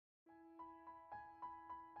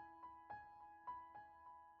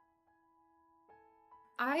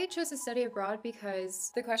I chose to study abroad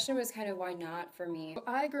because the question was kind of why not for me.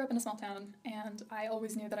 I grew up in a small town and I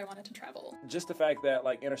always knew that I wanted to travel. Just the fact that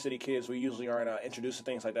like inner city kids, we usually aren't introduced to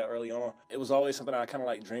things like that early on. It was always something I kind of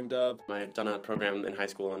like dreamed of. I had done a program in high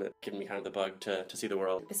school and it gave me kind of the bug to see the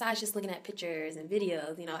world. Besides just looking at pictures and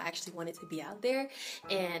videos, I actually wanted to be out there,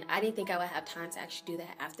 and I didn't think I would have time to actually do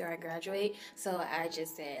that after I graduate, so I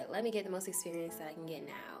just said, let me get the most experience that I can get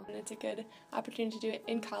now. And it's a good opportunity to do it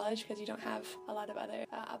in college because you don't have a lot of other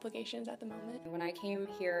obligations at the moment. When I came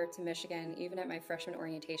here to Michigan, even at my freshman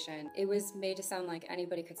orientation, it was made to sound like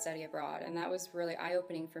anybody could study abroad, and that was really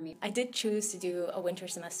eye-opening for me. I did choose to do a winter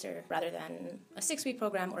semester rather than a 6-week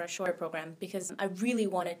program or a shorter program because I really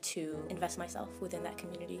wanted to invest myself within that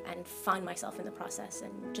community and find myself in the process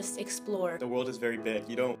and just explore. The world is very big.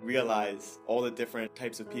 You don't realize all the different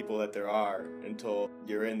types of people that there are until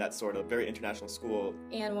you're in that sort of very international school.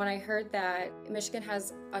 And when I heard that Michigan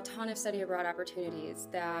has a ton of study abroad opportunities,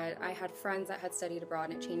 that I had friends that had studied abroad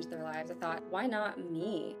and it changed their lives, I thought, why not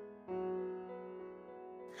me?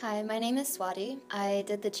 Hi, my name is Swati. I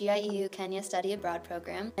did the GIEU Kenya Study Abroad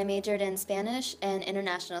program. I majored in Spanish and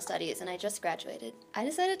International Studies, and I just graduated. I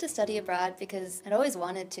decided to study abroad because I'd always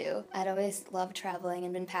wanted to. I'd always loved traveling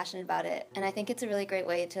and been passionate about it, and I think it's a really great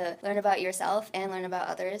way to learn about yourself and learn about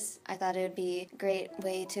others. I thought it would be a great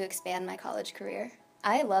way to expand my college career.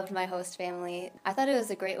 I loved my host family. I thought it was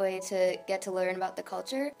a great way to get to learn about the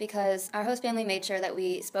culture because our host family made sure that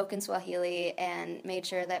we spoke in Swahili and made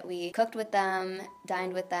sure that we cooked with them,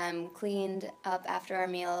 dined with them, cleaned up after our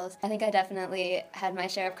meals. I think I definitely had my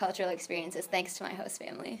share of cultural experiences thanks to my host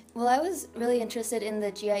family. Well, I was really interested in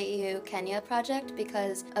the GIEU Kenya project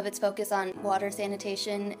because of its focus on water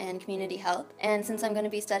sanitation and community health. And since I'm going to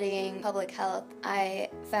be studying public health, I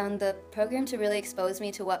found the program to really expose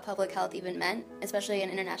me to what public health even meant, especially in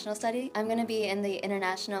international study. I'm going to be in the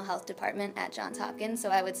International Health Department at Johns Hopkins, so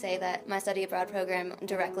I would say that my study abroad program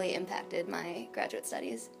directly impacted my graduate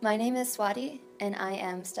studies. My name is Swati, and I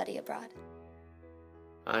am study abroad.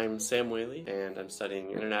 I'm Sam Whaley, and I'm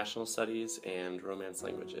studying International Studies and Romance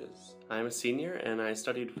Languages. I'm a senior, and I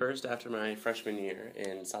studied first after my freshman year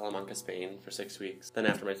in Salamanca, Spain for 6 weeks, then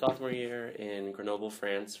after my sophomore year in Grenoble,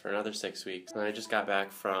 France for another 6 weeks, and I just got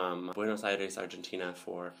back from Buenos Aires, Argentina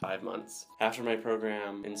for 5 months. After my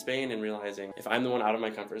program in Spain and realizing if I'm the one out of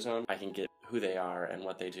my comfort zone, I can get who they are and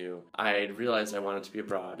what they do, I realized I wanted to be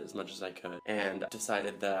abroad as much as I could and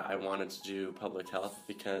decided that I wanted to do public health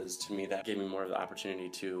because to me that gave me more of the opportunity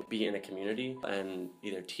to be in a community and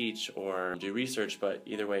either teach or do research, but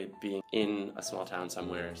either way being in a small town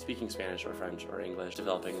somewhere, speaking Spanish or French or English,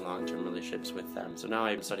 developing long-term relationships with them. So now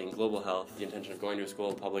I'm studying global health, the intention of going to a school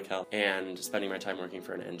of public health and spending my time working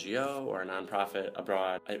for an NGO or a nonprofit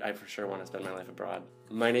abroad. I for sure want to spend my life abroad.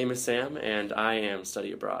 My name is Sam and I am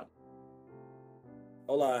study abroad.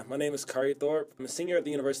 Hola, my name is Kari Thorpe. I'm a senior at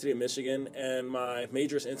the University of Michigan, and my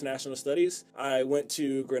major is international studies. I went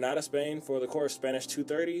to Granada, Spain for the course Spanish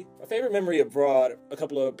 230. My favorite memory abroad, a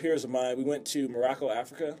couple of peers of mine, we went to Morocco,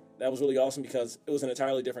 Africa. That was really awesome because it was an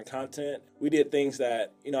entirely different content. We did things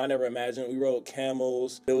that, I never imagined. We rode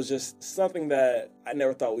camels. It was just something that I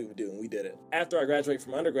never thought we would do, and we did it. After I graduate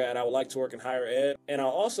from undergrad, I would like to work in higher ed, and I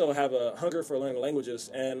also have a hunger for learning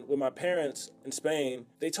languages. And with my parents in Spain,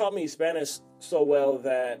 they taught me Spanish so well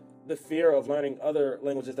that the fear of learning other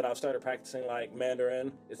languages that I've started practicing, like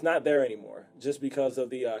Mandarin, it's not there anymore, just because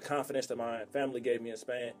of the confidence that my family gave me in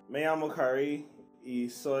Spain. Me llamo Kari y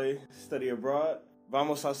soy study abroad.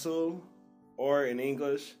 Vamos Azul, or in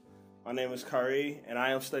English, my name is Kari, and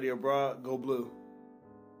I am study abroad. Go Blue.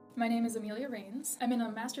 My name is Amelia Rains. I'm in a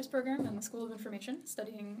master's program in the School of Information,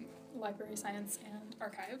 studying library science and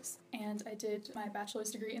archives, and I did my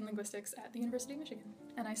bachelor's degree in linguistics at the University of Michigan,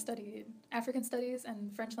 and I studied African studies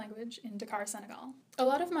and French language in Dakar, Senegal. A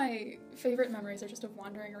lot of my favorite memories are just of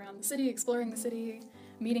wandering around the city, exploring the city,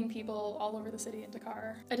 meeting people all over the city in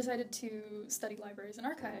Dakar. I decided to study libraries and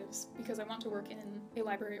archives because I want to work in a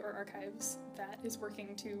library or archives that is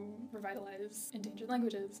working to revitalize endangered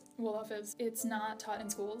languages. Wolof it's not taught in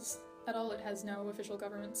schools at all. It has no official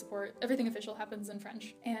government support. Everything official happens in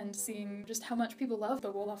French. And seeing just how much people love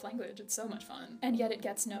the Wolof language, it's so much fun. And yet it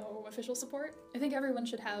gets no official support. I think everyone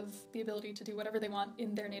should have the ability to do whatever they want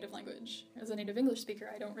in their native language. As a native English speaker,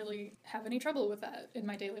 I don't really have any trouble with that in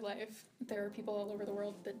my daily life. There are people all over the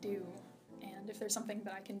world that do. And if there's something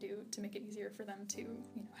that I can do to make it easier for them to,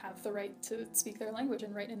 have the right to speak their language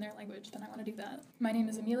and write in their language, then I want to do that. My name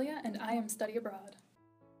is Amelia, and I am study abroad.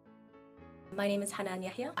 My name is Hanan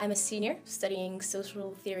Yahya. I'm a senior studying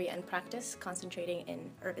social theory and practice, concentrating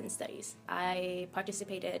in urban studies. I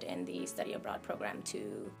participated in the study abroad program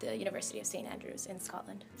to the University of St. Andrews in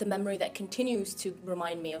Scotland. The memory that continues to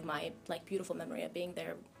remind me of my beautiful memory of being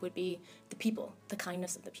there would be the people, the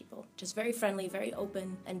kindness of the people. Just very friendly, very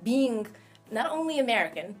open, and being not only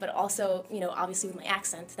American, but also, obviously with my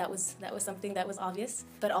accent, that was something that was obvious,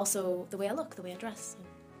 but also the way I look, the way I dress.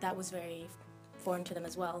 That was very foreign to them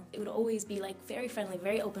as well. It would always be very friendly,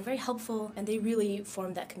 very open, very helpful, and they really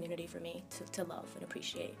formed that community for me to love and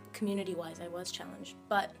appreciate. Community-wise, I was challenged,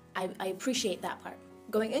 but I appreciate that part.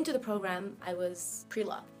 Going into the program, I was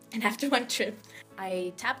pre-law, and after one trip,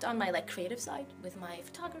 I tapped on my creative side with my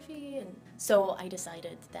photography, and so I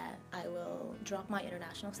decided that I will drop my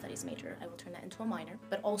international studies major. I will turn that into a minor,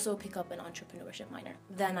 but also pick up an entrepreneurship minor.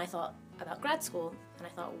 Then I thought about grad school, and I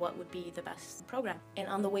thought what would be the best program. And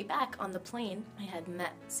on the way back on the plane, I had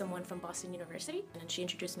met someone from Boston University, and she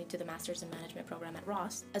introduced me to the Master's in Management program at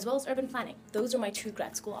Ross, as well as urban planning. Those are my two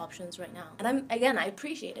grad school options right now. And I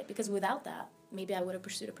appreciate it, because without that, maybe I would have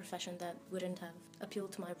pursued a profession that wouldn't have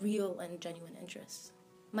appealed to my real and genuine interests.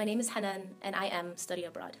 My name is Hanan, and I am study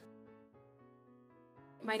abroad.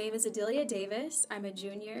 My name is Adelia Davis. I'm a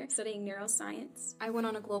junior studying neuroscience. I went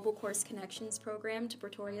on a Global Course Connections program to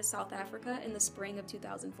Pretoria, South Africa in the spring of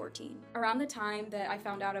 2014. Around the time that I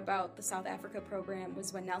found out about the South Africa program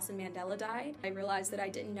was when Nelson Mandela died. I realized that I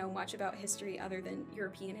didn't know much about history other than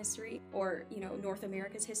European history or, North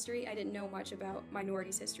America's history. I didn't know much about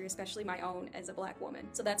minorities' history, especially my own as a Black woman.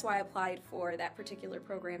 So that's why I applied for that particular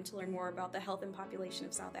program to learn more about the health and population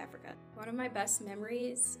of South Africa. One of my best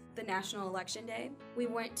memories, the National Election Day. We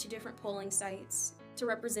went to different polling sites to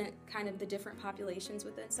represent kind of the different populations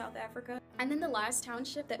within South Africa. And then the last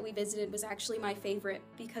township that we visited was actually my favorite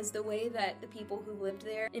because the way that the people who lived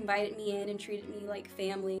there invited me in and treated me like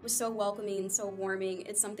family was so welcoming and so warming.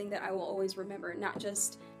 It's something that I will always remember, not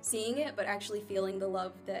just seeing it, but actually feeling the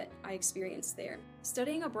love that I experienced there.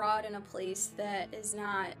 Studying abroad in a place that is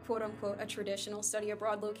not quote-unquote a traditional study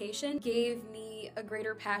abroad location gave me a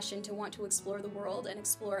greater passion to want to explore the world and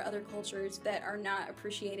explore other cultures that are not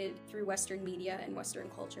appreciated through Western media and Western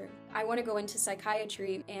culture. I want to go into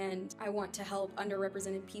psychiatry, and I want to help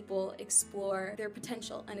underrepresented people explore their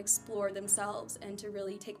potential and explore themselves and to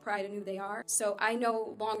really take pride in who they are. So I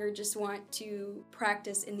no longer just want to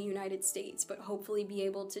practice in the United States, but hopefully be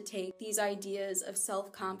able to take these ideas of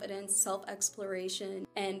self-confidence, self-exploration,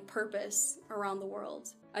 and purpose around the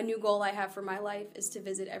world. A new goal I have for my life is to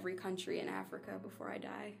visit every country in Africa before I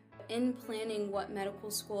die. In planning what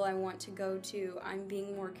medical school I want to go to, I'm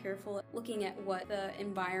being more careful looking at what the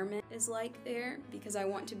environment is like there because I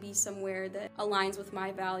want to be somewhere that aligns with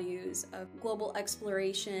my values of global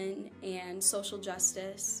exploration and social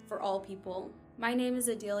justice for all people. My name is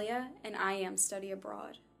Adelia, and I am study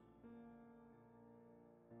abroad.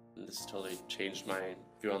 This totally changed my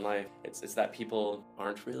view on life. It's that people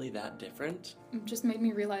aren't really that different. It just made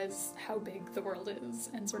me realize how big the world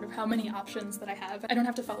is and sort of how many options that I have. I don't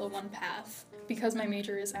have to follow one path. Because my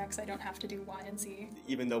major is X, I don't have to do Y and Z.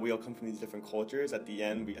 Even though we all come from these different cultures, at the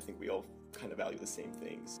end, I think we all kind of value the same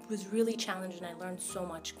things. It was really challenging, and I learned so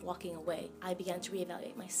much walking away. I began to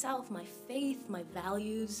reevaluate myself, my faith, my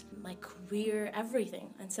values, my career,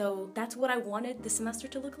 everything. And so that's what I wanted the semester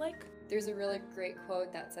to look like. There's a really great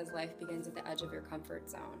quote that says life begins at the edge of your comfort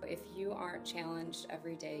zone. If you aren't challenged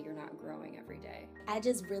every day, you're not growing every day. I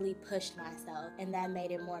just really pushed myself, and that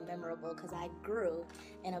made it more memorable because I grew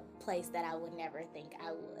in a place that I would never think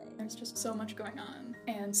I would. There's just so much going on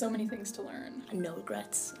and so many things to learn. No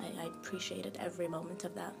regrets. I appreciated every moment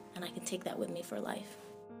of that, and I can take that with me for life.